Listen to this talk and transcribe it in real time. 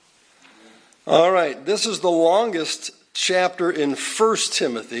All right, this is the longest chapter in 1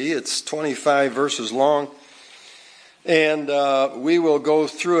 Timothy. It's 25 verses long. And we will go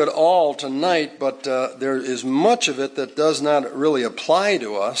through it all tonight, but there is much of it that does not really apply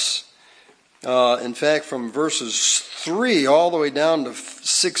to us. In fact, from verses 3 all the way down to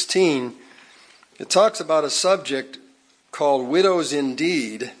 16, it talks about a subject called widows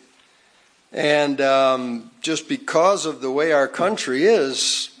indeed. And just because of the way our country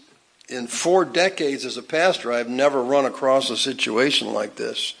is, in 4 decades as a pastor, I've never run across a situation like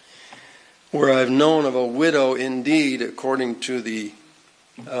this, where I've known of a widow indeed, according to the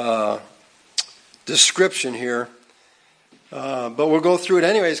description here. But we'll go through it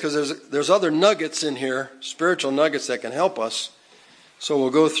anyways, because there's other nuggets in here, spiritual nuggets that can help us. So we'll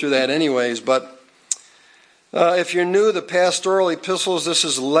go through that anyways. But if you're new, the pastoral epistles, this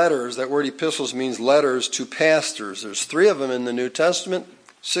is letters. That word epistles means letters to pastors. There's 3 of them in the New Testament,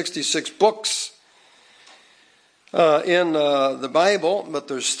 66 books in the Bible, but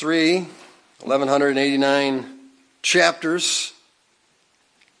there's 1,189 chapters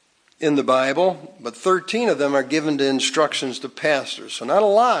in the Bible, but 13 of them are given to instructions to pastors. So not a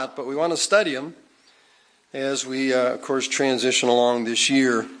lot, but we want to study them as we, of course, transition along this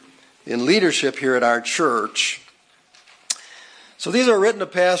year in leadership here at our church. So these are written to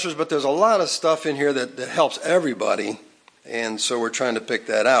pastors, but there's a lot of stuff in here that helps everybody, and so we're trying to pick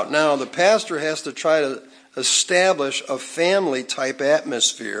that out. Now, the pastor has to try to establish a family-type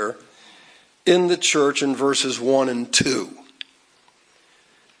atmosphere in the church in verses 1 and 2.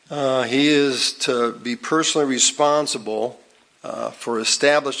 He is to be personally responsible for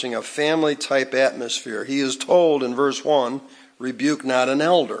establishing a family-type atmosphere. He is told in verse 1, rebuke not an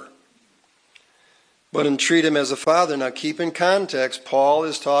elder, but entreat him as a father. Now keep in context, Paul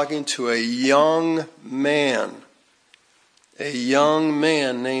is talking to a young man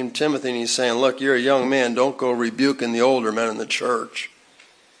named Timothy, and he's saying, look, you're a young man, don't go rebuking the older men in the church.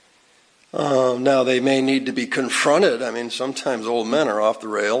 Now, they may need to be confronted. I mean, sometimes old men are off the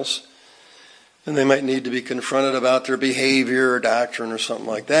rails, and they might need to be confronted about their behavior or doctrine or something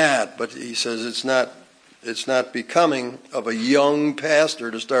like that. But he says it's not becoming of a young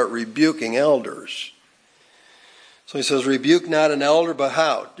pastor to start rebuking elders. So he says, rebuke not an elder, but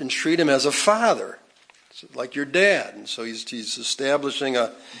how? Entreat him as a father, like your dad. And so he's establishing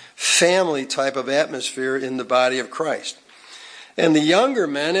a family type of atmosphere in the body of Christ. And the younger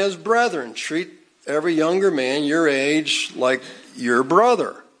men as brethren. Treat every younger man your age like your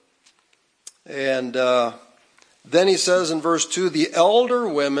brother. And then he says in verse 2, the elder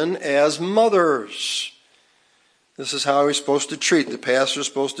women as mothers. This is how he's supposed to treat. The pastor is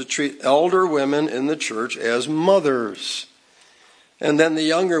supposed to treat elder women in the church as mothers. And then the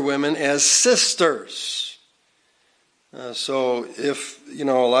younger women as sisters. So if, a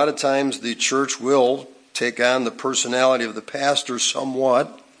lot of times the church will take on the personality of the pastor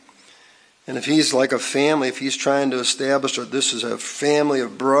somewhat. And if he's like a family, if he's trying to establish that this is a family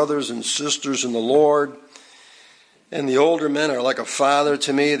of brothers and sisters in the Lord, and the older men are like a father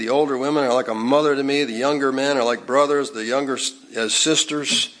to me, the older women are like a mother to me, the younger men are like brothers, the younger as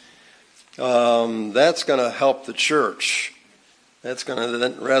sisters, that's going to help the church. That's going to,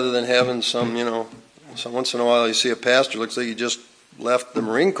 rather than having some once in a while you see a pastor, looks like he just left the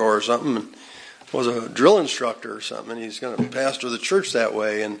Marine Corps or something and was a drill instructor or something, and he's going to pastor the church that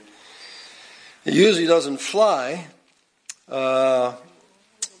way. And it usually doesn't fly,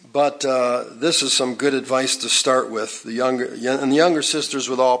 but this is some good advice to start with. The younger sisters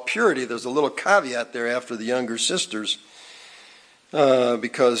with all purity. There's a little caveat there after the younger sisters,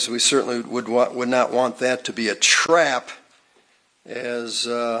 because we certainly would not want that to be a trap, as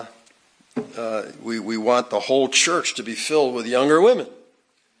we want the whole church to be filled with younger women.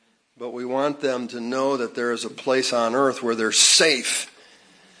 But we want them to know that there is a place on earth where they're safe,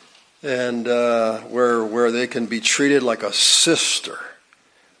 and where they can be treated like a sister.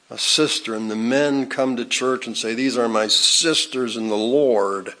 And the men come to church and say, these are my sisters in the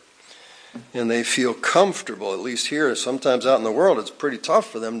Lord. And they feel comfortable, at least here. Sometimes out in the world, it's pretty tough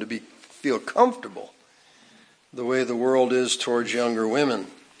for them to feel comfortable the way the world is towards younger women.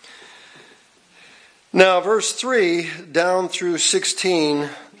 Now, verse 3 down through 16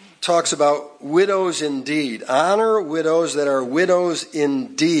 talks about widows indeed. Honor widows that are widows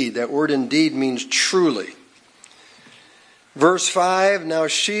indeed. That word indeed means truly. Verse 5, now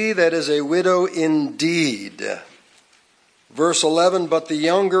she that is a widow indeed. Verse 11, but the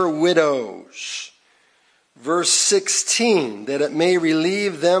younger widows. Verse 16, that it may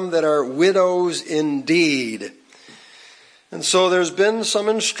relieve them that are widows indeed. And so there's been some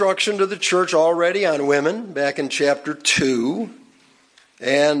instruction to the church already on women back in chapter 2.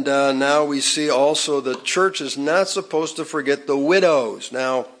 And now we see also the church is not supposed to forget the widows.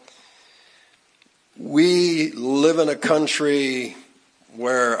 Now, we live in a country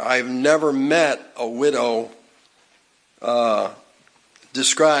where I've never met a widow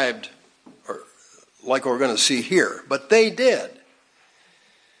described like we're going to see here, but they did.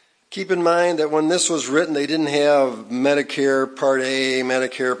 Keep in mind that when this was written, they didn't have Medicare Part A,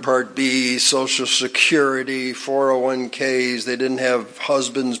 Medicare Part B, Social Security, 401ks. They didn't have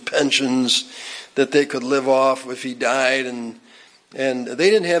husbands' pensions that they could live off if he died, and they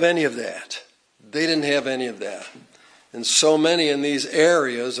didn't have any of that. They didn't have any of that. And so many in these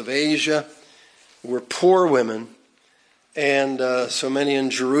areas of Asia were poor women, and so many in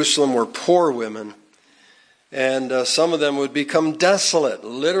Jerusalem were poor women. And some of them would become desolate.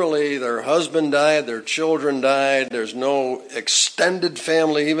 Literally, their husband died, their children died. There's no extended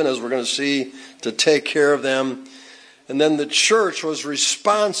family, even as we're going to see, to take care of them. And then the church was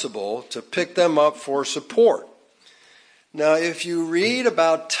responsible to pick them up for support. Now, if you read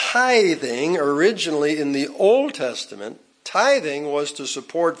about tithing originally in the Old Testament, tithing was to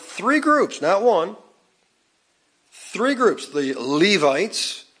support three groups, not one. Three groups. The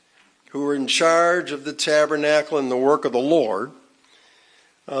Levites, who were in charge of the tabernacle and the work of the Lord.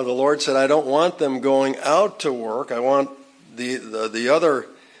 The Lord said, I don't want them going out to work. I want the other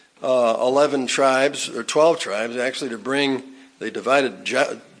 11 tribes, or 12 tribes, actually to bring, they divided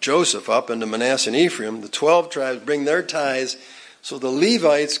Joseph up into Manasseh and Ephraim. The 12 tribes bring their tithes so the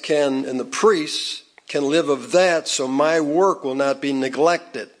Levites can, and the priests can live of that, so my work will not be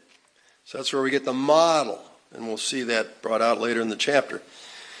neglected. So that's where we get the model, and we'll see that brought out later in the chapter.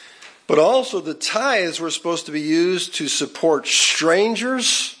 But also the tithes were supposed to be used to support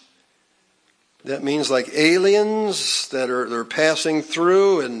strangers. That means like aliens that they're passing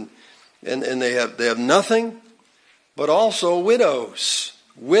through and they have nothing. But also widows.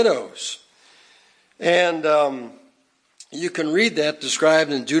 And you can read that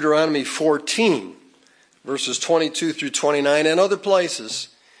described in Deuteronomy 14, verses 22 through 29, and other places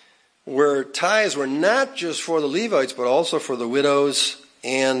where tithes were not just for the Levites, but also for the widows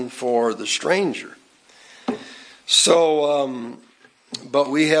and for the stranger. So,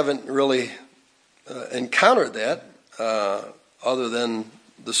 but we haven't really encountered that other than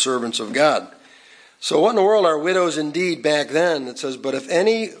the servants of God. So what in the world are widows indeed back then? It says, but if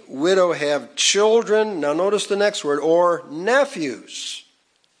any widow have children, now notice the next word, or nephews.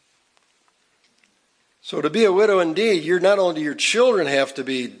 So to be a widow indeed, you're not only do your children have to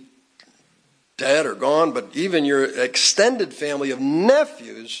be dead or gone, but even your extended family of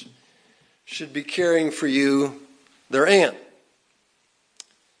nephews should be caring for you, their aunt.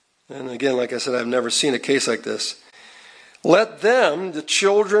 And again, like I said, I've never seen a case like this. Let them, the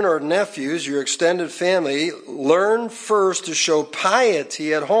children or nephews, your extended family, learn first to show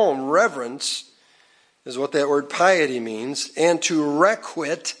piety at home. Reverence is what that word piety means. And to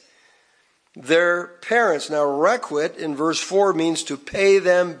requite their parents. Now, requite in verse 4 means to pay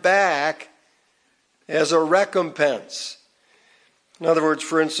them back as a recompense. In other words,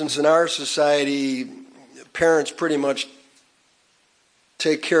 for instance, in our society, parents pretty much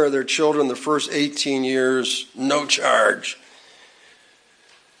take care of their children the first 18 years, no charge.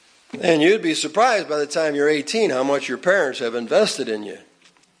 And you'd be surprised by the time you're 18 how much your parents have invested in you.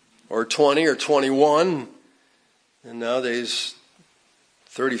 Or 20 or 21, and nowadays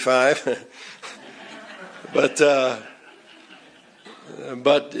 35. But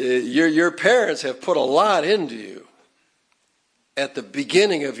your parents have put a lot into you at the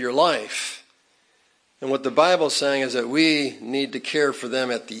beginning of your life. And what the Bible's saying is that we need to care for them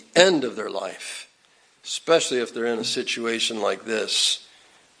at the end of their life, especially if they're in a situation like this,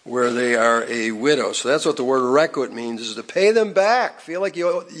 where they are a widow. So that's what the word requite means, is to pay them back. Feel like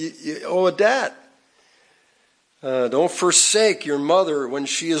you owe a debt. Don't forsake your mother when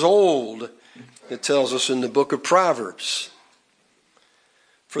she is old, it tells us in the book of Proverbs.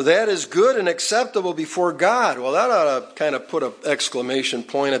 For that is good and acceptable before God. Well, that ought to kind of put an exclamation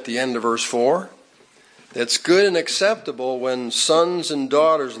point at the end of verse 4. It's good and acceptable when sons and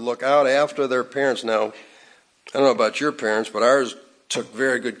daughters look out after their parents. Now, I don't know about your parents, but ours took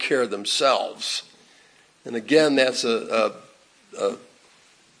very good care of themselves. And again, that's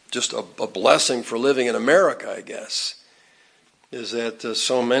just a blessing for living in America, I guess, is that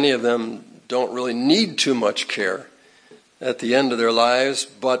so many of them don't really need too much care at the end of their lives,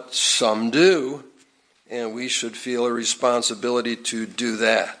 but some do, and we should feel a responsibility to do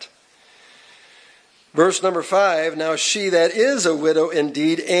that. Verse number 5, now she that is a widow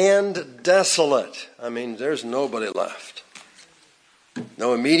indeed and desolate. I mean, there's nobody left.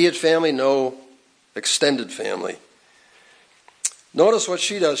 No immediate family, no extended family. Notice what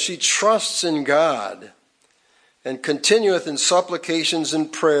she does. She trusts in God and continueth in supplications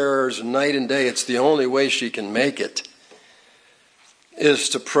and prayers night and day. It's the only way she can make it, is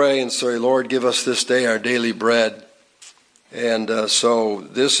to pray and say, Lord, give us this day our daily bread. And so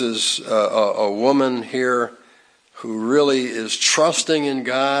this is a woman here who really is trusting in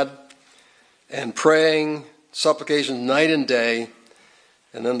God and praying, supplications night and day.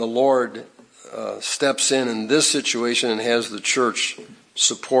 And then the Lord steps in this situation and has the church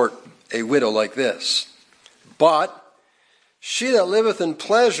support a widow like this. But she that liveth in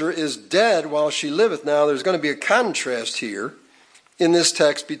pleasure is dead while she liveth. Now there's going to be a contrast here in this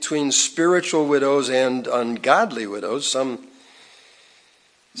text between spiritual widows and ungodly widows. Some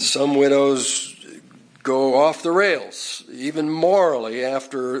widows go off the rails, even morally,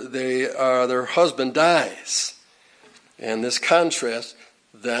 after their husband dies. And this contrast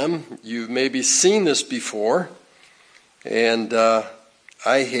them, you've maybe seen this before, and I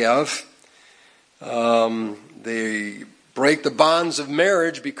have. They break the bonds of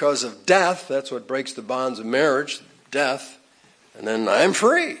marriage because of death. That's what breaks the bonds of marriage, death. And then I'm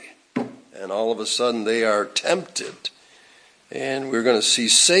free. And all of a sudden they are tempted. And we're going to see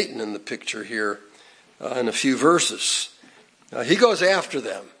Satan in the picture here in a few verses. He goes after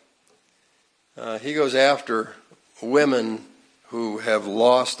them. He goes after women who have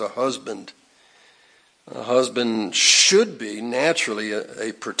lost a husband. A husband should be naturally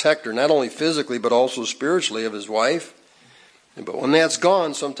a protector, not only physically but also spiritually, of his wife. But when that's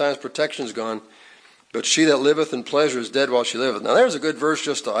gone, sometimes protection's gone. But she that liveth in pleasure is dead while she liveth. Now there's a good verse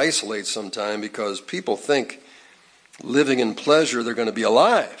just to isolate sometime, because people think living in pleasure they're going to be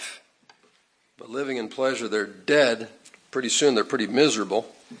alive. But living in pleasure they're dead. Pretty soon they're pretty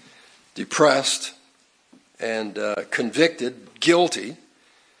miserable, depressed, and convicted, guilty.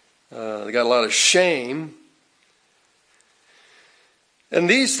 They got a lot of shame. And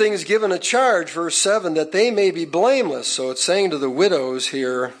these things given a charge, verse 7, that they may be blameless. So it's saying to the widows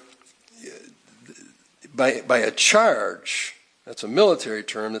here, by a charge, that's a military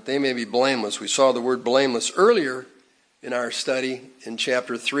term, that they may be blameless. We saw the word blameless earlier in our study in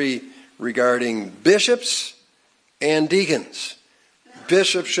chapter 3 regarding bishops and deacons.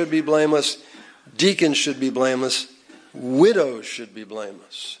 Bishops should be blameless. Deacons should be blameless. Widows should be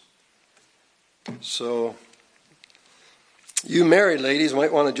blameless. So you married ladies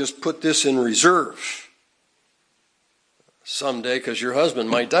might want to just put this in reserve someday, because your husband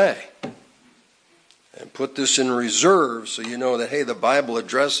might die. And put this in reserve so you know that, hey, the Bible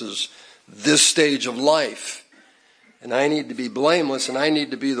addresses this stage of life. And I need to be blameless, and I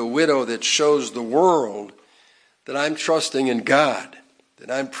need to be the widow that shows the world that I'm trusting in God,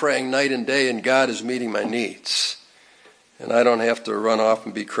 that I'm praying night and day and God is meeting my needs. And I don't have to run off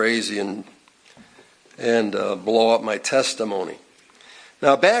and be crazy and blow up my testimony.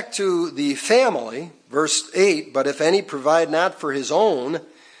 Now back to the family, verse 8, but if any provide not for his own,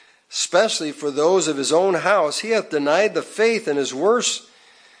 especially for those of his own house, he hath denied the faith and is worse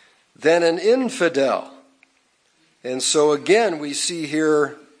than an infidel. And so again, we see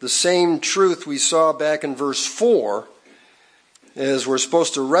here the same truth we saw back in verse 4, as we're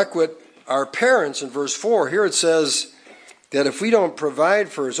supposed to requite our parents in verse 4. Here it says that if we don't provide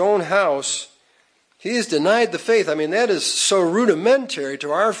for his own house, he has denied the faith. I mean, that is so rudimentary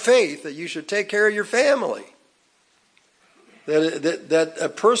to our faith that you should take care of your family. That a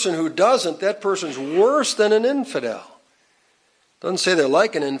person who doesn't, that person's worse than an infidel. It doesn't say they're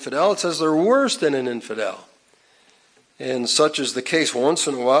like an infidel. It says they're worse than an infidel. And such is the case. Once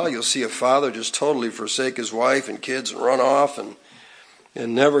in a while, you'll see a father just totally forsake his wife and kids and run off and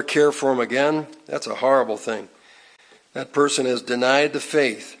never care for them again. That's a horrible thing. That person has denied the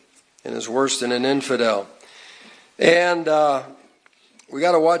faith and is worse than an infidel. And we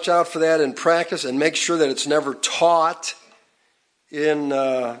got to watch out for that in practice and make sure that it's never taught in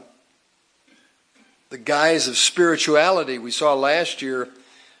the guise of spirituality. We saw last year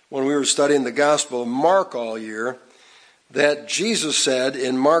when we were studying the Gospel of Mark all year that Jesus said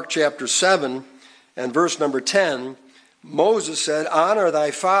in Mark chapter 7 and verse number 10, Moses said, honor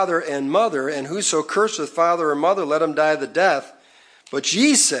thy father and mother, and whoso curseth father or mother, let him die the death. But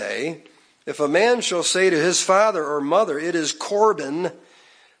ye say, if a man shall say to his father or mother, it is Corban,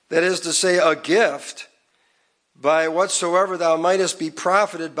 that is to say, a gift, by whatsoever thou mightest be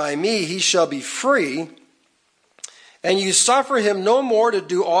profited by me, he shall be free. And you suffer him no more to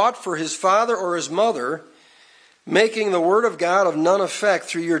do aught for his father or his mother, making the word of God of none effect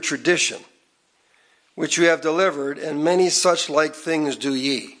through your tradition, which you have delivered, and many such like things do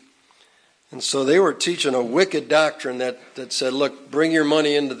ye. And so they were teaching a wicked doctrine that said, look, bring your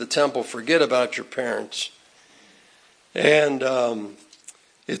money into the temple, forget about your parents. And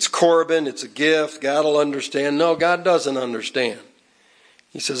it's Corban, it's a gift, God will understand. No, God doesn't understand.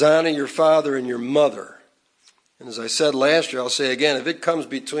 He says, honor your father and your mother. And as I said last year, I'll say again, if it comes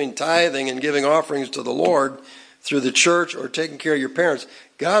between tithing and giving offerings to the Lord through the church or taking care of your parents,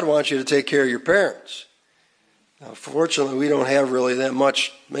 God wants you to take care of your parents. Now, fortunately, we don't have really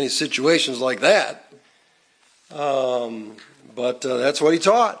many situations like that. But that's what he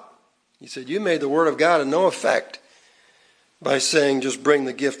taught. He said, you made the word of God of no effect by saying just bring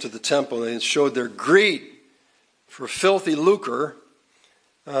the gift to the temple. They showed their greed for filthy lucre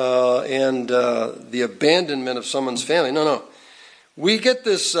and the abandonment of someone's family. No. We get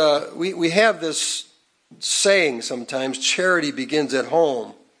this, we have this saying sometimes, charity begins at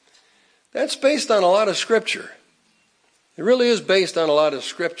home. That's based on a lot of Scripture. It really is based on a lot of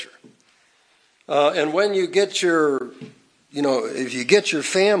Scripture. And when you get if you get your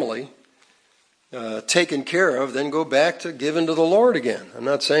family taken care of, then go back to giving to the Lord again. I'm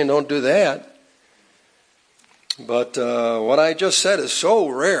not saying don't do that. But what I just said is so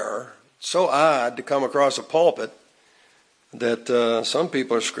rare, so odd to come across a pulpit that some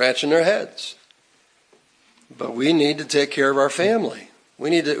people are scratching their heads. But we need to take care of our family. We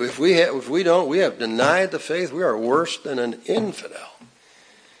need to. If we don't, we have denied the faith. We are worse than an infidel.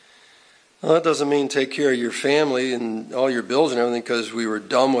 Well, that doesn't mean take care of your family and all your bills and everything because we were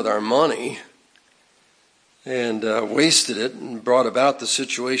dumb with our money and wasted it and brought about the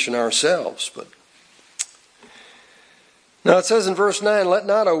situation ourselves. But now it says in verse 9, let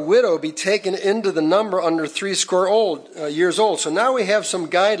not a widow be taken into the number under 80 years old. So now we have some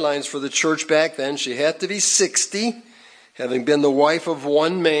guidelines for the church back then. She had to be 60, having been the wife of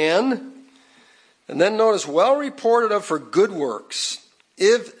one man. And then notice, well reported of for good works,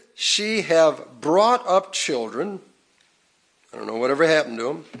 if she have brought up children, I don't know whatever happened to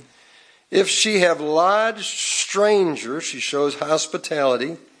them, if she have lodged strangers, she shows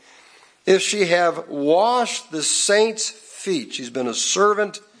hospitality, if she have washed the saints' feet, she's been a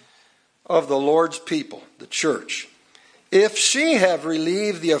servant of the Lord's people, the church, if she have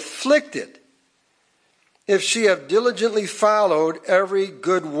relieved the afflicted, if she have diligently followed every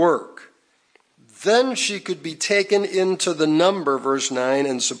good work, then she could be taken into the number, verse 9,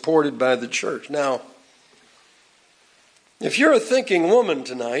 and supported by the church. Now, if you're a thinking woman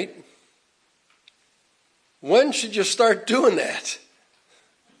tonight, when should you start doing that?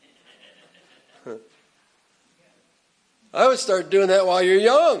 I would start doing that while you're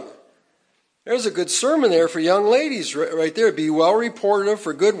young. There's a good sermon there for young ladies right there. Be well reported of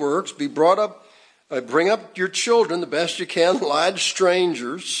for good works. Be brought up, bring up your children the best you can. Lodge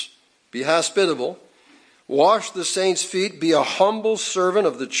strangers. Be hospitable. Wash the saints' feet. Be a humble servant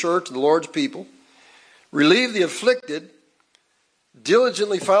of the church, the Lord's people. Relieve the afflicted.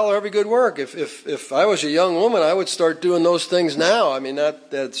 Diligently follow every good work. If I was a young woman, I would start doing those things now. I mean,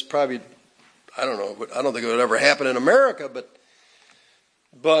 that's probably, I don't know. I don't think it would ever happen in America, but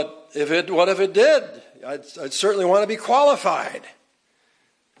what if it did? I'd certainly want to be qualified.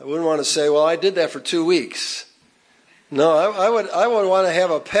 I wouldn't want to say, well, I did that for 2 weeks. No, I would want to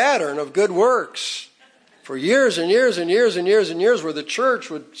have a pattern of good works for years and years and years and years and years where the church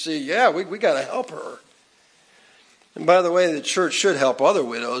would see, yeah, we got to help her. And by the way, the church should help other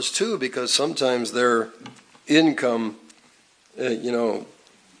widows too, because sometimes their income,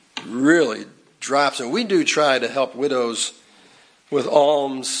 really drops. And we do try to help widows with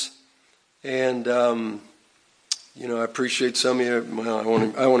alms. And, I appreciate some of you. Well,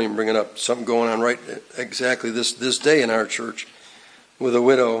 I won't even bring it up. Something going on right exactly this day in our church with a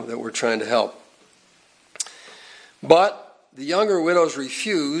widow that we're trying to help. But the younger widows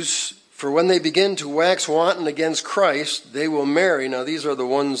refuse, for when they begin to wax wanton against Christ, they will marry. Now, these are the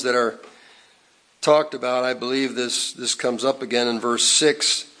ones that are talked about. I believe this comes up again in verse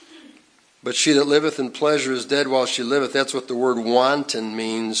 6. But she that liveth in pleasure is dead while she liveth. That's what the word wanton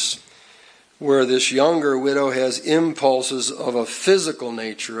means, where this younger widow has impulses of a physical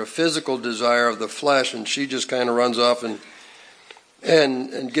nature, a physical desire of the flesh, and she just kind of runs off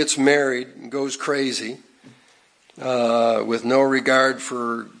and gets married and goes crazy with no regard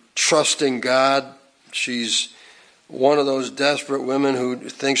for trusting God. She's one of those desperate women who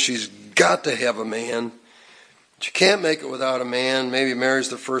thinks she's got to have a man. She can't make it without a man. Maybe marries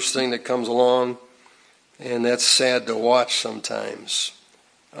the first thing that comes along. And that's sad to watch sometimes.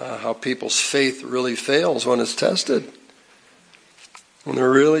 How people's faith really fails when it's tested. When they're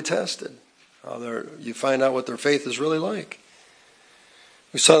really tested. You find out what their faith is really like.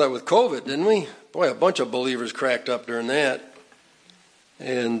 We saw that with COVID, didn't we? Boy, a bunch of believers cracked up during that.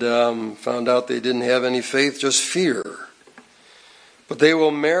 And found out they didn't have any faith, just fear. But they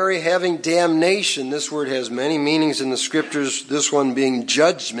will marry having damnation. This word has many meanings in the Scriptures, this one being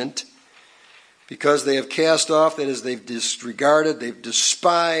judgment, because they have cast off, that is, they've disregarded, they've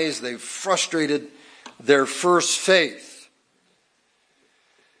despised, they've frustrated their first faith.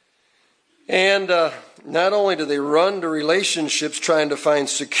 And not only do they run to relationships trying to find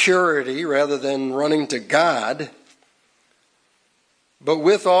security rather than running to God, but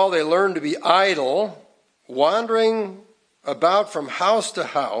withal they learn to be idle, wandering about from house to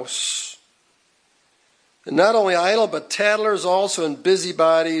house. And not only idle, but tattlers also, and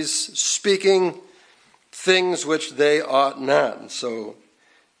busybodies, speaking things which they ought not. And so,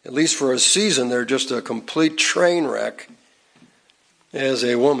 at least for a season, they're just a complete train wreck as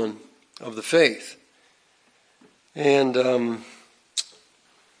a woman of the faith. And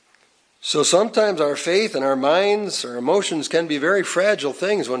so sometimes our faith and our minds, our emotions can be very fragile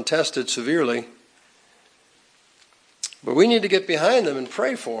things when tested severely. But we need to get behind them and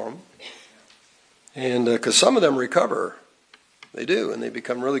pray for them. And because some of them recover. They do, and they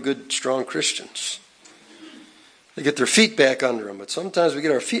become really good, strong Christians. They get their feet back under them. But sometimes we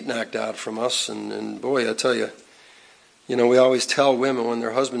get our feet knocked out from us. And boy, I tell you, we always tell women when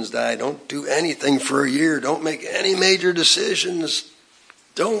their husbands die, don't do anything for a year. Don't make any major decisions.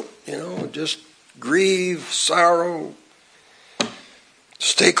 Don't, just grieve, sorrow.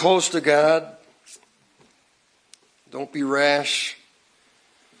 Stay close to God. Don't be rash.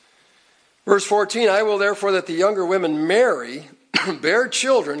 Verse 14, I will therefore that the younger women marry, bear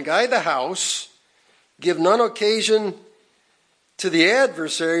children, guide the house, give none occasion to the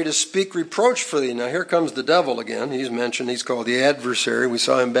adversary to speak reproachfully. Now here comes the devil again. He's mentioned, he's called the adversary. We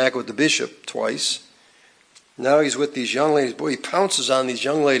saw him back with the bishop twice. Now he's with these young ladies. Boy, he pounces on these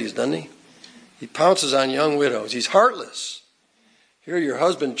young ladies, doesn't he? He pounces on young widows. He's heartless. Here your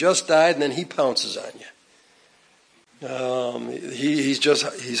husband just died and then he pounces on you.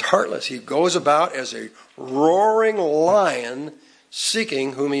 He's heartless. He goes about as a roaring lion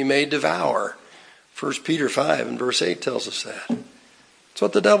seeking whom he may devour. 1 Peter 5 and verse 8 tells us that. That's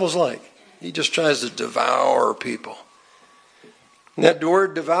what the devil's like. He just tries to devour people. And that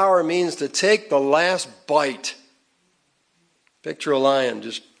word devour means to take the last bite. Picture a lion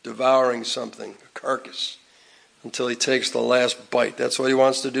just devouring something, a carcass, until he takes the last bite. That's what he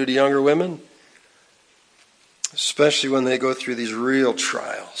wants to do to younger women. Especially when they go through these real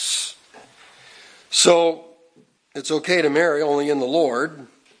trials. So, it's okay to marry only in the Lord.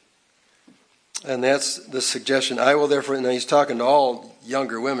 And that's the suggestion. I will therefore, now he's talking to all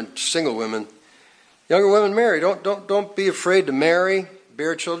younger women, single women. Younger women marry. Don't be afraid to marry,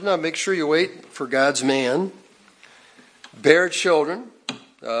 bear children. Now make sure you wait for God's man. Bear children.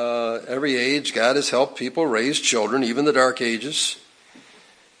 Every age, God has helped people raise children, even the dark ages.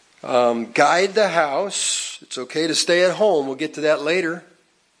 Guide the house. It's okay to stay at home. We'll get to that later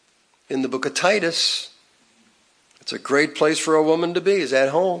in the book of Titus. It's a great place for a woman to be, is at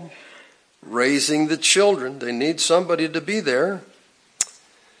home. Raising the children. They need somebody to be there.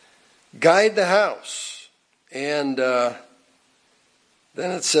 Guide the house. And then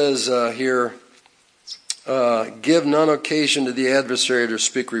it says here, give none occasion to the adversary to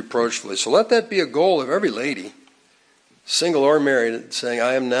speak reproachfully. So let that be a goal of every lady, single or married, saying,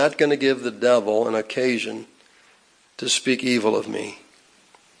 I am not going to give the devil an occasion to speak evil of me.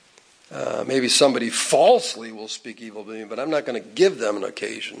 Maybe somebody falsely will speak evil of me, but I'm not going to give them an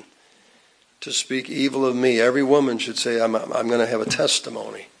occasion to speak evil of me. Every woman should say, I'm going to have a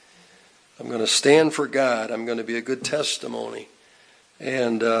testimony. I'm going to stand for God. I'm going to be a good testimony.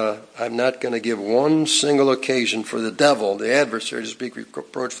 And I'm not going to give one single occasion for the devil, the adversary, to speak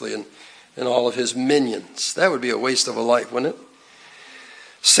reproachfully and all of his minions. That would be a waste of a life, wouldn't it?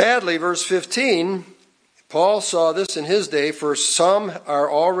 Sadly, verse 15, Paul saw this in his day, for some are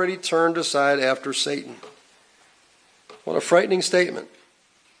already turned aside after Satan. What a frightening statement.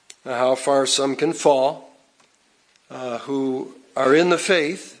 Now, how far some can fall who are in the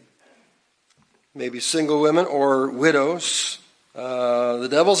faith, maybe single women or widows. The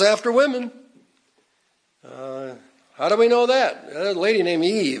devil's after women. How do we know that? A lady named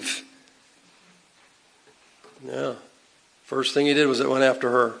Eve. Yeah. First thing he did was it went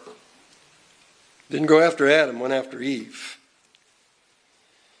after her. Didn't go after Adam, went after Eve.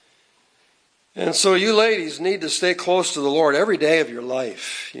 And so you ladies need to stay close to the Lord every day of your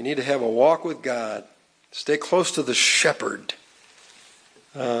life. You need to have a walk with God. Stay close to the shepherd.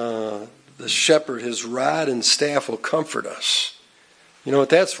 The shepherd, his rod and staff will comfort us. You know what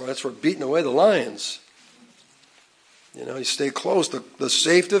that's for? That's for beating away the lions. You stay close. The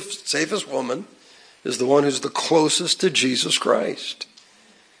safest woman is the one who's the closest to Jesus Christ.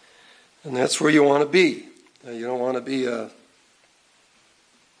 And that's where you want to be. You don't want to be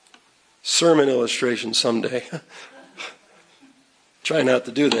sermon illustration someday. Try not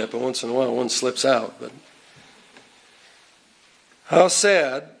to do that, but once in a while one slips out. But how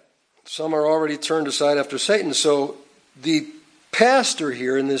sad. Some are already turned aside after Satan. So the pastor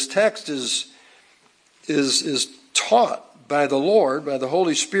here in this text is taught by the Lord, by the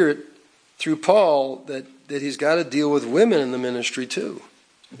Holy Spirit, through Paul, that he's got to deal with women in the ministry too.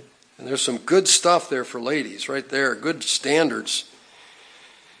 And there's some good stuff there for ladies right there, good standards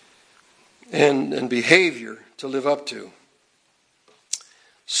and behavior to live up to.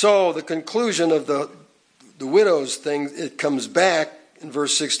 So the conclusion of the widows thing, it comes back in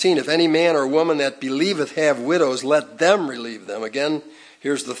verse 16. If any man or woman that believeth have widows, let them relieve them. Again,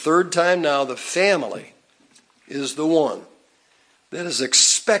 here's the third time now, the family is the one that is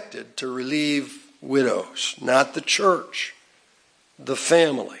expected to relieve widows, not the church, the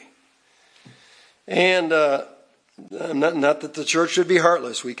family. And not that the church should be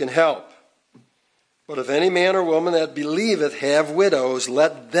heartless, we can help. But if any man or woman that believeth have widows,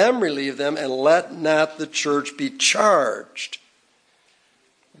 let them relieve them, and let not the church be charged,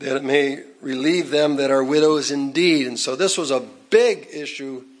 that it may relieve them that are widows indeed. And so this was a big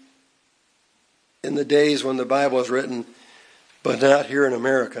issue in the days when the Bible was written, but not here in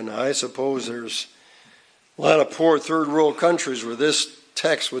America. Now, I suppose there's a lot of poor third world countries where this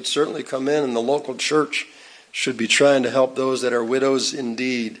text would certainly come in, and the local church should be trying to help those that are widows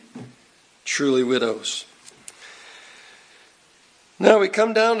indeed, truly widows. Now we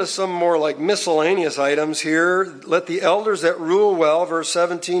come down to some more like miscellaneous items here. Let the elders that rule well, verse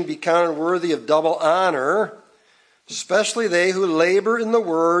 17, be counted worthy of double honor, especially they who labor in the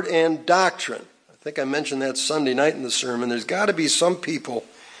word and doctrine. I think I mentioned that Sunday night in the sermon. There's got to be some people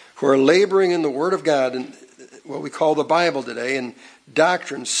who are laboring in the word of God and what we call the Bible today, and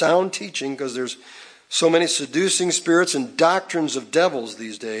doctrine, sound teaching, because there's so many seducing spirits and doctrines of devils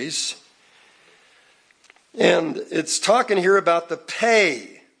these days. And it's talking here about the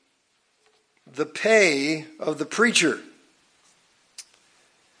pay of the preacher.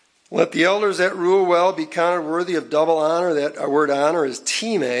 Let the elders that rule well be counted worthy of double honor. That word honor is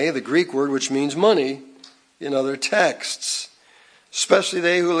time, the Greek word which means money in other texts. Especially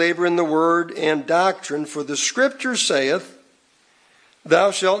they who labor in the word and doctrine. For the scripture saith,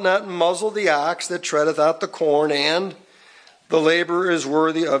 thou shalt not muzzle the ox that treadeth out the corn, and the laborer is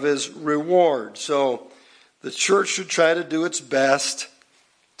worthy of his reward. So the church should try to do its best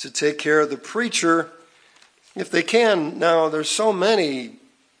to take care of the preacher if they can. Now, there's so many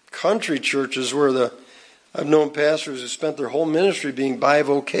country churches where I've known pastors who spent their whole ministry being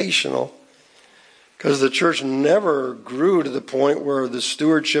bivocational because the church never grew to the point where the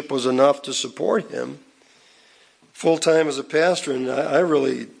stewardship was enough to support him full-time as a pastor, and I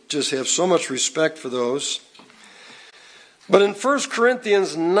really just have so much respect for those. But in 1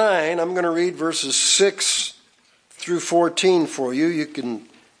 Corinthians 9, I'm going to read verses 6 through 14 for you. You can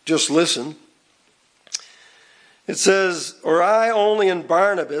just listen. It says, or I only and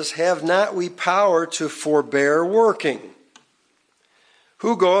Barnabas have not we power to forbear working?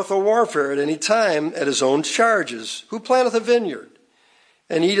 Who goeth a warfare at any time at his own charges? Who planteth a vineyard,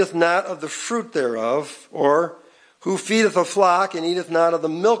 and eateth not of the fruit thereof? Or who feedeth a flock, and eateth not of the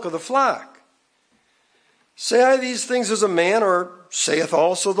milk of the flock? Say I these things as a man, or saith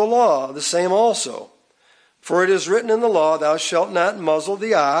also the law the same also? For it is written in the law, thou shalt not muzzle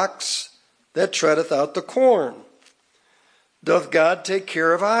the ox that treadeth out the corn. Doth God take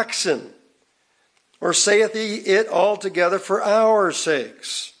care of oxen? Or saith he it altogether for our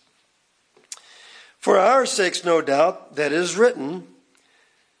sakes? For our sakes, no doubt, that is written,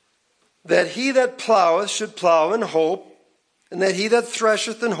 that he that ploweth should plow in hope, and that he that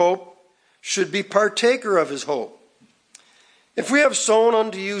thresheth in hope should be partaker of his hope. If we have sown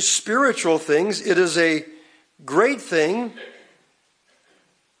unto you spiritual things, it is a great thing.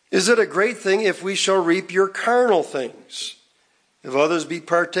 Is it a great thing if we shall reap your carnal things? If others be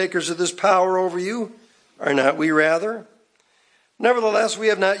partakers of this power over you, are not we rather? Nevertheless, we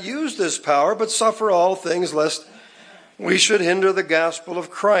have not used this power, but suffer all things, lest we should hinder the gospel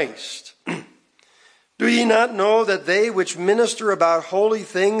of Christ. Do ye not know that they which minister about holy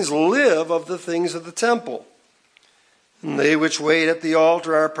things live of the things of the temple? And they which wait at the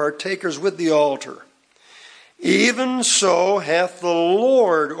altar are partakers with the altar. Even so hath the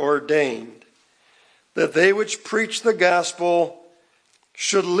Lord ordained that they which preach the gospel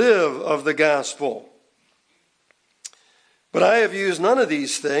should live of the gospel. But I have used none of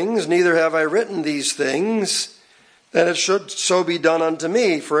these things, neither have I written these things, that it should so be done unto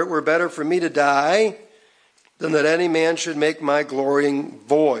me. For it were better for me to die than that any man should make my glorying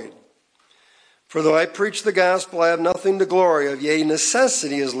void. For though I preach the gospel, I have nothing to glory of. Yea,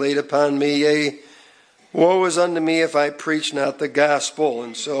 necessity is laid upon me. Yea, woe is unto me if I preach not the gospel.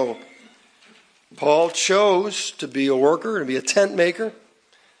 And so Paul chose to be a worker, to be a tent maker.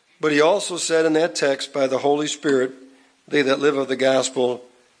 But he also said in that text, by the Holy Spirit, they that live of the gospel,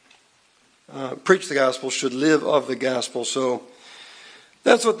 preach the gospel, should live of the gospel. So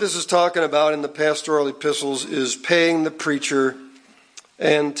that's what this is talking about in the pastoral epistles, is paying the preacher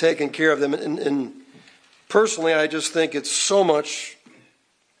and taking care of them. And personally, I just think it's so much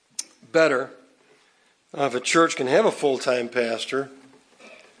better if a church can have a full-time pastor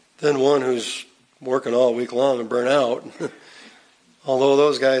than one who's working all week long and burn out. Although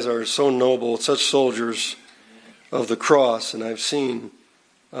those guys are so noble, such soldiers of the cross, and I've seen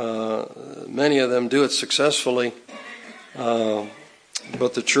many of them do it successfully,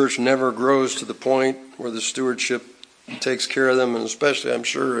 but the church never grows to the point where the stewardship takes care of them, and especially, I'm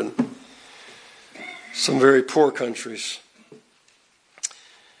sure, in some very poor countries.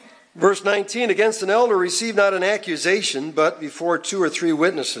 Verse 19, against an elder receive not an accusation, but before 2 or 3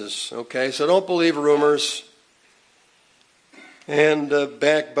 witnesses. Okay, so don't believe rumors and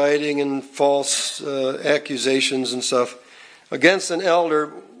backbiting and false accusations and stuff. Against an elder,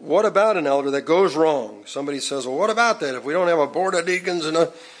 what about an elder that goes wrong? Somebody says, well, what about that? If we don't have a board of deacons and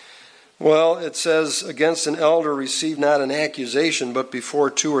well, it says, against an elder receive not an accusation, but before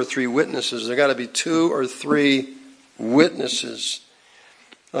 2 or 3 witnesses. There got to be 2 or 3 witnesses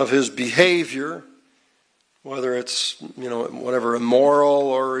of his behavior, whether it's, whatever, immoral,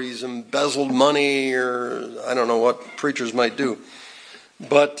 or he's embezzled money, or I don't know what preachers might do.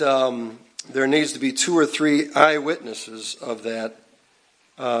 But there needs to be 2 or 3 eyewitnesses of that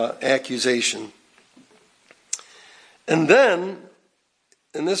accusation. And then,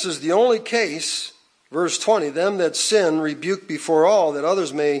 and this is the only case, verse 20, them that sin rebuke before all, that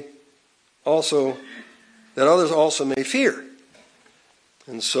others also may fear.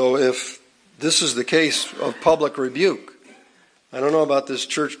 And so if this is the case of public rebuke, I don't know about this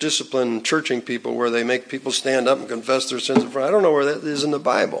church discipline churching people where they make people stand up and confess their sins in front. I don't know where that is in the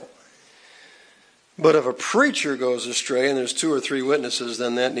Bible. But if a preacher goes astray and there's 2 or 3 witnesses,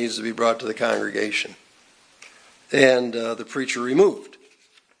 then that needs to be brought to the congregation and the preacher removed.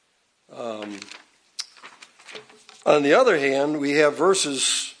 On the other hand, we have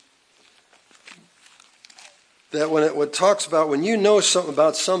verses that when it talks about when you know something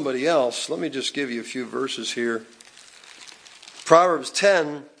about somebody else, let me just give you a few verses here. Proverbs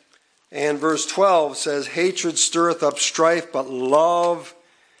 10 and verse 12 says, hatred stirreth up strife, but love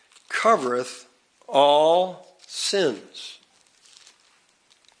covereth all sins.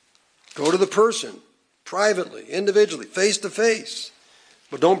 Go to the person, privately, individually, face to face,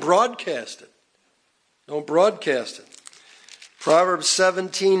 but don't broadcast it. Don't broadcast it. Proverbs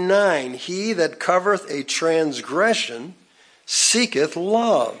 17:9, he that covereth a transgression seeketh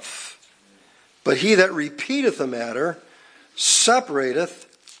love, but he that repeateth a matter separateth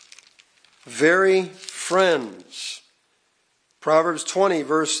very friends. Proverbs 20,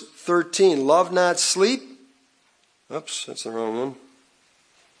 verse 13, love not sleep. Oops, that's the wrong one.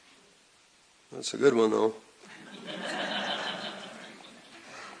 That's a good one, though.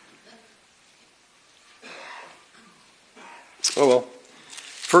 Oh well.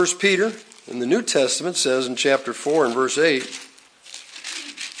 1 Peter in the New Testament says in chapter 4 and verse 8,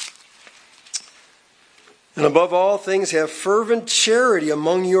 and above all things have fervent charity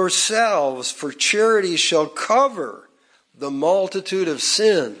among yourselves, for charity shall cover the multitude of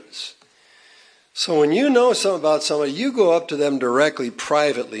sins. So when you know something about somebody, you go up to them directly,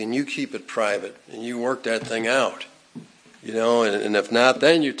 privately, and you keep it private, and you work that thing out. And if not,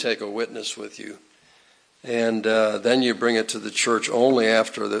 then you take a witness with you. And then you bring it to the church only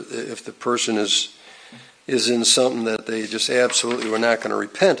after if the person is in something that they just absolutely were not going to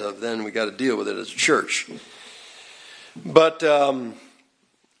repent of, then we got to deal with it as a church. But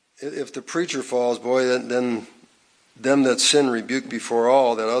if the preacher falls, boy, then them that sin rebuke before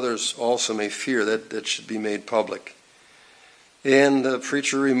all, that others also may fear. That should be made public. And the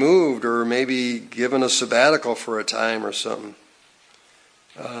preacher removed, or maybe given a sabbatical for a time or something.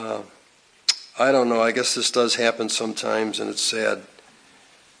 I don't know. I guess this does happen sometimes, and it's sad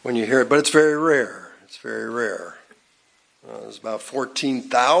when you hear it. But it's very rare. It's very rare. There's about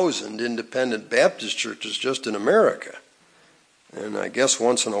 14,000 independent Baptist churches just in America. And I guess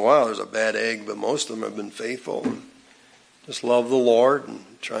once in a while there's a bad egg, but most of them have been faithful and just love the Lord and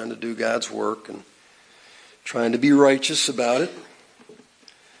trying to do God's work and trying to be righteous about it.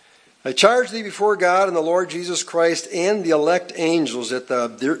 I charge thee before God and the Lord Jesus Christ and the elect angels that thou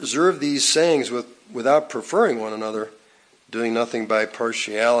observe these sayings without preferring one another, doing nothing by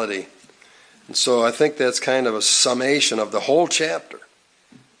partiality. And so I think that's kind of a summation of the whole chapter,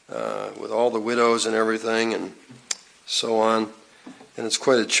 with all the widows and everything and so on. And it's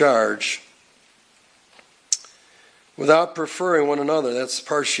quite a charge. Without preferring one another, that's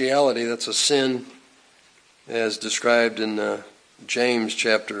partiality, that's a sin, as described in James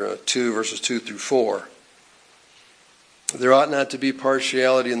chapter 2, verses 2 through 4. There ought not to be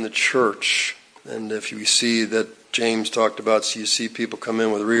partiality in the church. And if you see that James talked about, so you see people come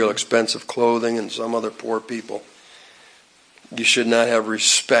in with real expensive clothing and some other poor people, you should not have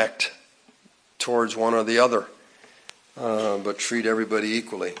respect towards one or the other, but treat everybody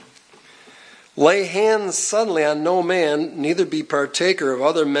equally. Lay hands suddenly on no man, neither be partaker of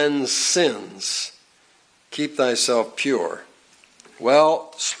other men's sins. Keep thyself pure.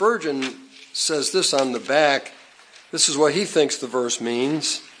 Well, Spurgeon says this on the back. This is what he thinks the verse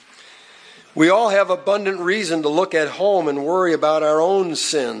means. We all have abundant reason to look at home and worry about our own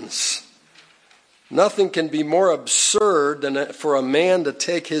sins. Nothing can be more absurd than for a man to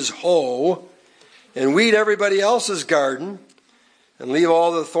take his hoe and weed everybody else's garden and leave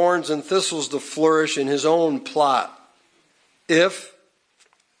all the thorns and thistles to flourish in his own plot. If,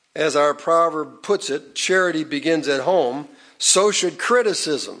 as our proverb puts it, charity begins at home, so should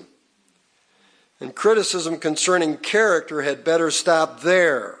criticism. And criticism concerning character had better stop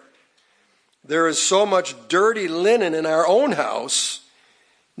there. There is so much dirty linen in our own house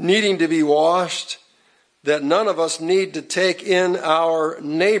needing to be washed that none of us need to take in our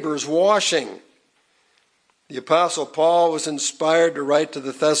neighbor's washing. The Apostle Paul was inspired to write to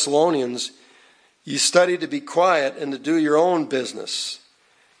the Thessalonians, "Ye study to be quiet and to do your own business."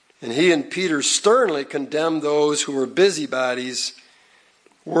 And he and Peter sternly condemned those who were busybodies,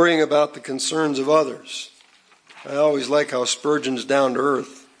 worrying about the concerns of others. I always like how Spurgeon's down to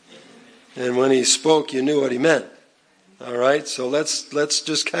earth. And when he spoke, you knew what he meant. All right, so let's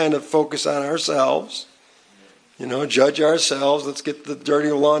just kind of focus on ourselves. Judge ourselves. Let's get the dirty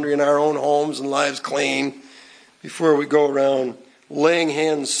laundry in our own homes and lives clean before we go around laying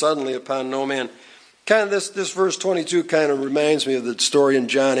hands suddenly upon no man. Kind of this verse 22 kind of reminds me of the story in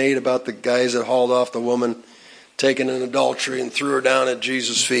John 8 about the guys that hauled off the woman taken in adultery and threw her down at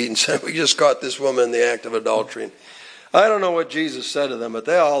Jesus' feet and said, "We just caught this woman in the act of adultery." And I don't know what Jesus said to them, but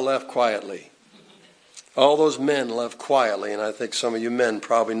they all left quietly. All those men left quietly, and I think some of you men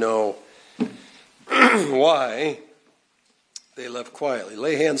probably know why they left quietly.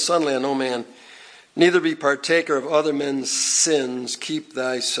 Lay hands suddenly on no man, neither be partaker of other men's sins. Keep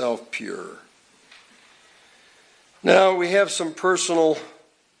thyself pure. Now, we have some personal,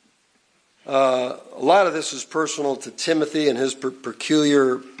 a lot of this is personal to Timothy and his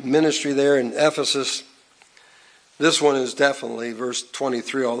peculiar ministry there in Ephesus. This one is definitely verse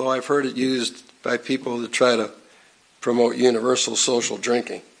 23, although I've heard it used by people to try to promote universal social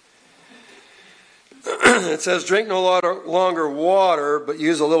drinking. It says, "Drink no longer water, but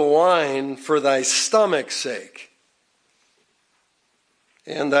use a little wine for thy stomach's sake,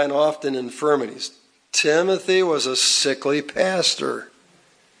 and thine often infirmities." Timothy was a sickly pastor,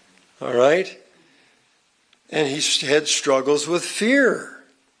 all right? And he had struggles with fear.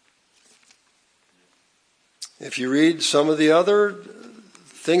 If you read some of the other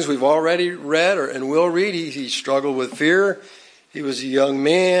things we've already read and will read, he struggled with fear. He was a young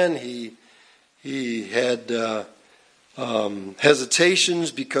man. He had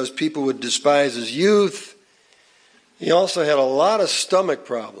hesitations because people would despise his youth. He also had a lot of stomach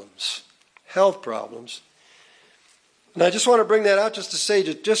problems, health problems. And I just want to bring that out just to say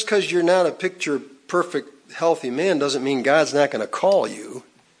that just because you're not a picture perfect, healthy man doesn't mean God's not going to call you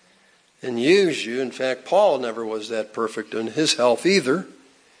and use you. In fact, Paul never was that perfect in his health either.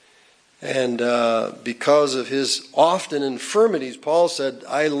 And because of his often infirmities, Paul said,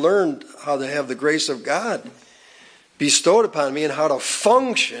 I learned how to have the grace of God bestowed upon me and how to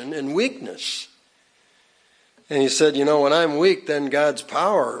function in weakness. And he said, when I'm weak, then God's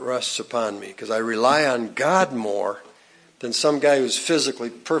power rests upon me because I rely on God more than some guy who's physically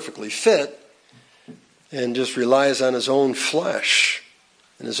perfectly fit and just relies on his own flesh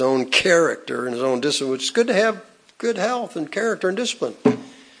and his own character and his own discipline, which is good to have good health and character and discipline.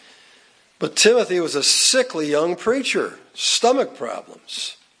 But Timothy was a sickly young preacher, stomach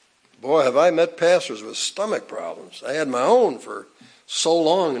problems. Boy, have I met pastors with stomach problems. I had my own for so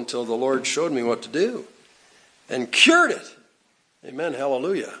long until the Lord showed me what to do and cured it. Amen,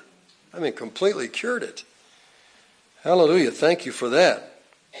 hallelujah. I mean, completely cured it. Hallelujah, thank you for that.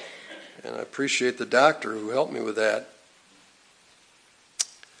 And I appreciate the doctor who helped me with that.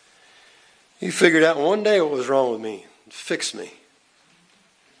 He figured out one day what was wrong with me and fixed me.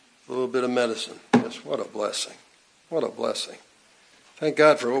 A little bit of medicine. Yes, what a blessing. What a blessing. Thank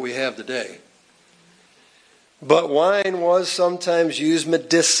God for what we have today. But wine was sometimes used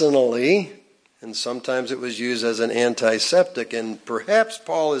medicinally, and sometimes it was used as an antiseptic. And perhaps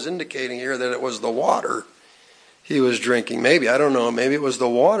Paul is indicating here that it was the water he was drinking. Maybe, I don't know, maybe it was the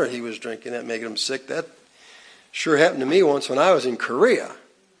water he was drinking that made him sick. That sure happened to me once when I was in Korea.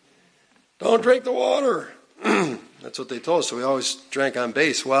 Don't drink the water. That's what they told us, so we always drank on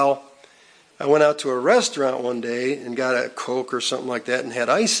base. Well, I went out to a restaurant one day and got a Coke or something like that and had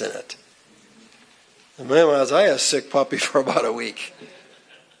ice in it. And man, was I a sick puppy for about a week.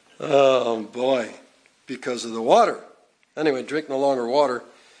 Oh, boy, because of the water. Anyway, drink no longer water.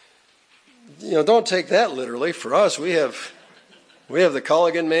 Don't take that literally. For us, we have the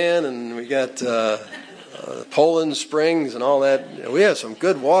Culligan Man, and we got Poland Springs and all that. We have some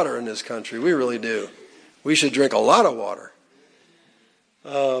good water in this country. We really do. We should drink a lot of water.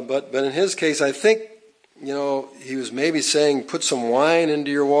 But in his case, I think, he was maybe saying put some wine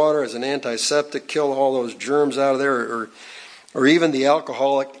into your water as an antiseptic, kill all those germs out of there, or even the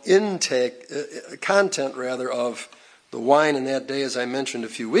alcoholic content of the wine in that day, as I mentioned a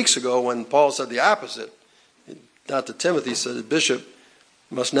few weeks ago, when Paul said the opposite. Not to Timothy, he said the bishop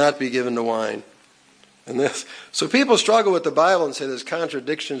must not be given to wine. So people struggle with the Bible and say there's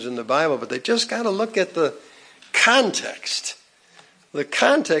contradictions in the Bible, but they just got to look at the context. The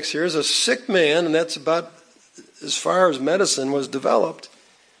context here is a sick man, and that's about as far as medicine was developed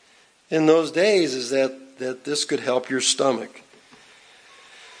in those days, is that this could help your stomach.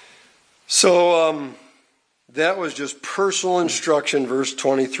 So that was just personal instruction, verse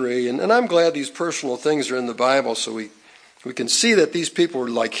 23. And I'm glad these personal things are in the Bible so we can see that these people were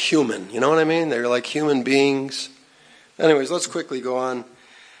like human. You know what I mean? They're like human beings. Anyways, let's quickly go on.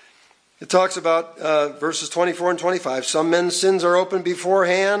 It talks about verses 24 and 25. Some men's sins are open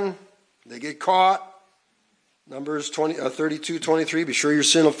beforehand. They get caught. Numbers 32:23. Be sure your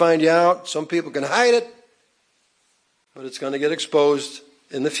sin will find you out. Some people can hide it, but it's going to get exposed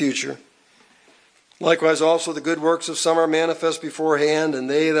in the future. Likewise, also the good works of some are manifest beforehand, and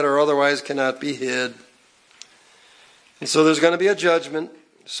they that are otherwise cannot be hid. And so there's going to be a judgment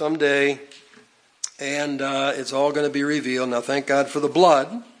someday, and it's all going to be revealed. Now, thank God for the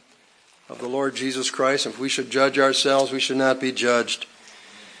blood of the Lord Jesus Christ. If we should judge ourselves, we should not be judged.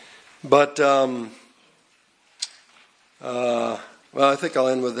 But, I think I'll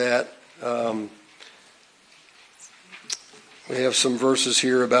end with that. We have some verses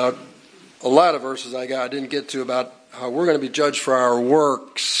here about, a lot of verses I didn't get to, about how we're going to be judged for our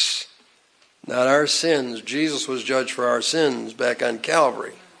works, not our sins. Jesus was judged for our sins back on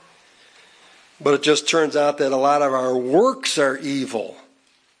Calvary. But it just turns out that a lot of our works are evil.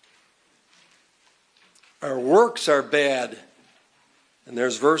 Our works are bad. And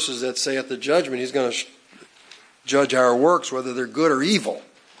there's verses that say at the judgment He's going to judge our works, whether they're good or evil.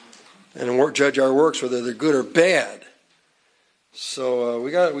 And judge our works, whether they're good or bad. So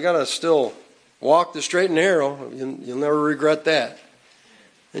we got to still walk the straight and narrow. You'll never regret that.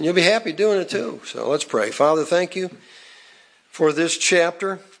 And you'll be happy doing it too. So let's pray. Father, thank you for this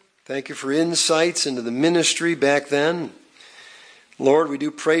chapter. Thank you for insights into the ministry back then. Lord, we do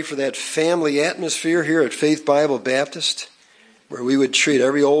pray for that family atmosphere here at Faith Bible Baptist, where we would treat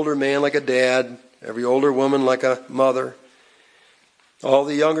every older man like a dad, every older woman like a mother, all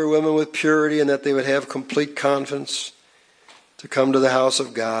the younger women with purity, and that they would have complete confidence to come to the house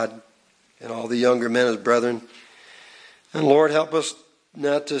of God, and all the younger men as brethren. And Lord, help us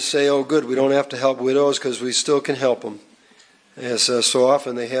not to say, oh good, we don't have to help widows, because we still can help them, as so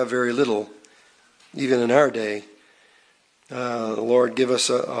often they have very little, even in our day. Lord, give us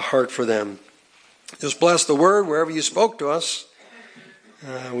a heart for them. Just bless the word wherever you spoke to us.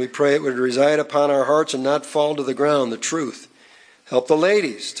 We pray it would reside upon our hearts and not fall to the ground, the truth. Help the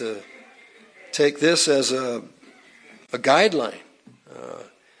ladies to take this as a guideline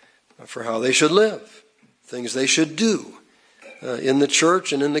for how they should live, things they should do in the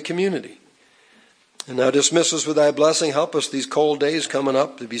church and in the community. And now dismiss us with thy blessing. Help us these cold days coming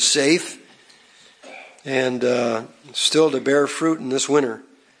up to be safe and still to bear fruit in this winter.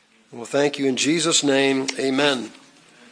 And we'll thank you in Jesus' name. Amen.